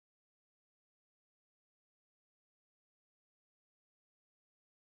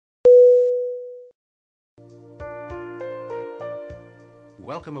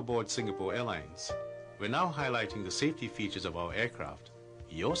Welcome aboard Singapore Airlines. We're now highlighting the safety features of our aircraft.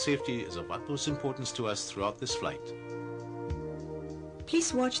 Your safety is of utmost importance to us throughout this flight.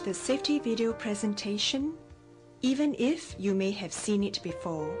 Please watch the safety video presentation, even if you may have seen it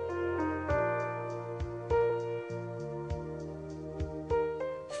before.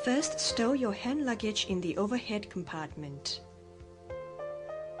 First, stow your hand luggage in the overhead compartment.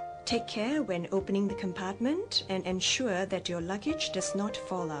 Take care when opening the compartment and ensure that your luggage does not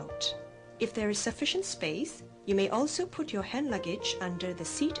fall out. If there is sufficient space, you may also put your hand luggage under the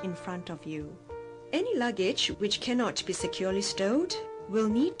seat in front of you. Any luggage which cannot be securely stowed will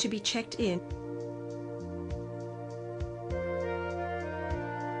need to be checked in.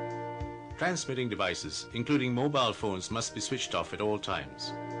 Transmitting devices, including mobile phones, must be switched off at all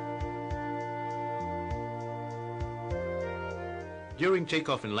times. During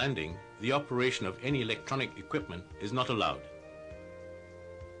takeoff and landing, the operation of any electronic equipment is not allowed.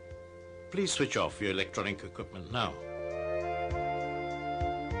 Please switch off your electronic equipment now.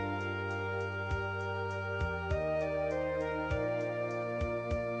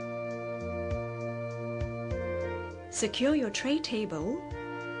 Secure your tray table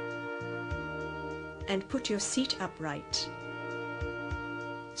and put your seat upright.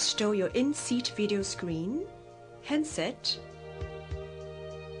 Stow your in-seat video screen, handset,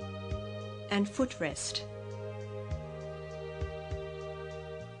 and footrest.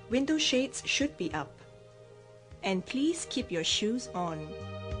 Window shades should be up, and please keep your shoes on.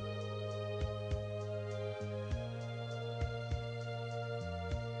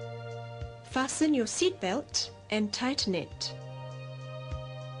 Fasten your seatbelt and tighten it.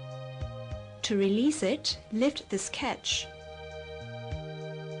 To release it, lift this catch.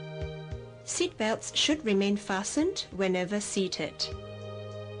 Seatbelts should remain fastened whenever seated.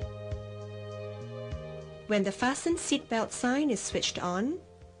 When the fasten seatbelt sign is switched on,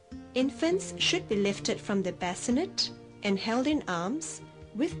 infants should be lifted from the bassinet and held in arms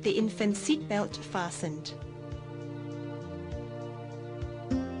with the infant seatbelt fastened.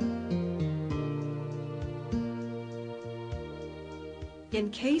 In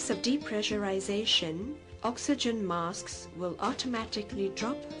case of depressurization, oxygen masks will automatically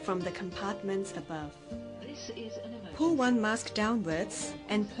drop from the compartments above. Pull one mask downwards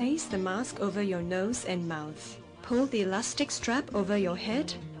and place the mask over your nose and mouth. Pull the elastic strap over your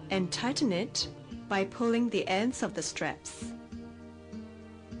head and tighten it by pulling the ends of the straps.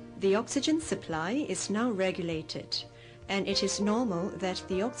 The oxygen supply is now regulated, and it is normal that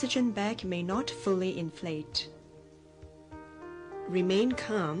the oxygen bag may not fully inflate. Remain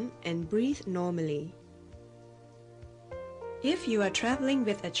calm and breathe normally. If you are traveling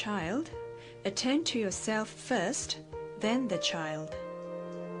with a child, attend to yourself first, then the child.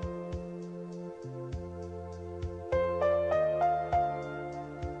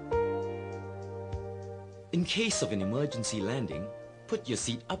 In case of an emergency landing, put your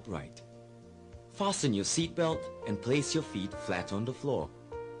seat upright. Fasten your seatbelt and place your feet flat on the floor.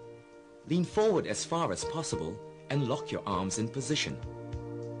 Lean forward as far as possible and lock your arms in position.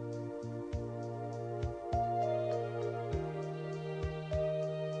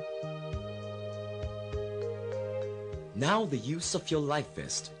 Now the use of your life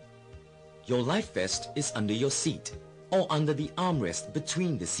vest. Your life vest is under your seat or under the armrest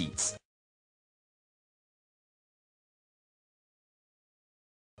between the seats.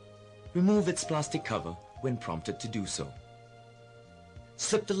 Remove its plastic cover when prompted to do so.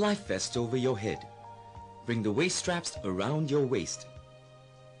 Slip the life vest over your head. Bring the waist straps around your waist.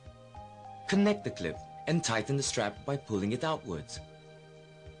 Connect the clip and tighten the strap by pulling it outwards.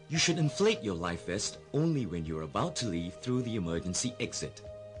 You should inflate your life vest only when you're about to leave through the emergency exit.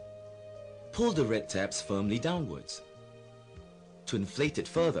 Pull the red tabs firmly downwards. To inflate it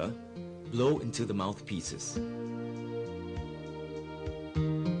further, blow into the mouthpieces.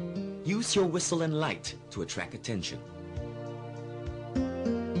 Use your whistle and light to attract attention.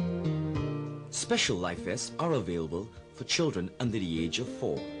 Special life vests are available for children under the age of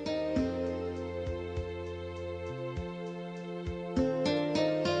 4.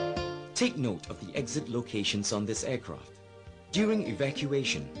 Take note of the exit locations on this aircraft. During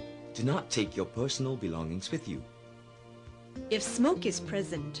evacuation, do not take your personal belongings with you. If smoke is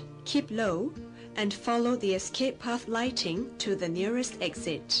present, keep low and follow the escape path lighting to the nearest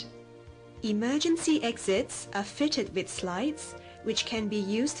exit. Emergency exits are fitted with slides which can be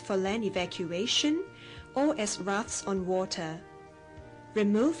used for land evacuation or as rafts on water.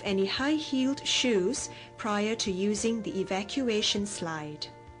 Remove any high-heeled shoes prior to using the evacuation slide.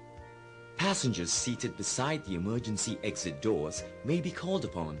 Passengers seated beside the emergency exit doors may be called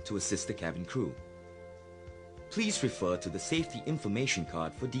upon to assist the cabin crew. Please refer to the safety information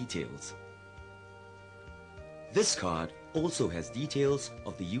card for details. This card also has details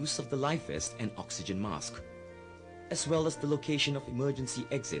of the use of the life vest and oxygen mask, as well as the location of emergency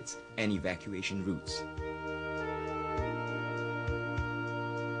exits and evacuation routes.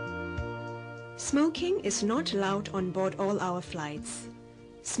 Smoking is not allowed on board all our flights.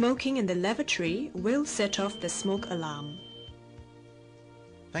 Smoking in the lavatory will set off the smoke alarm.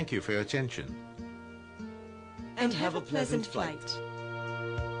 Thank you for your attention. And have a pleasant flight.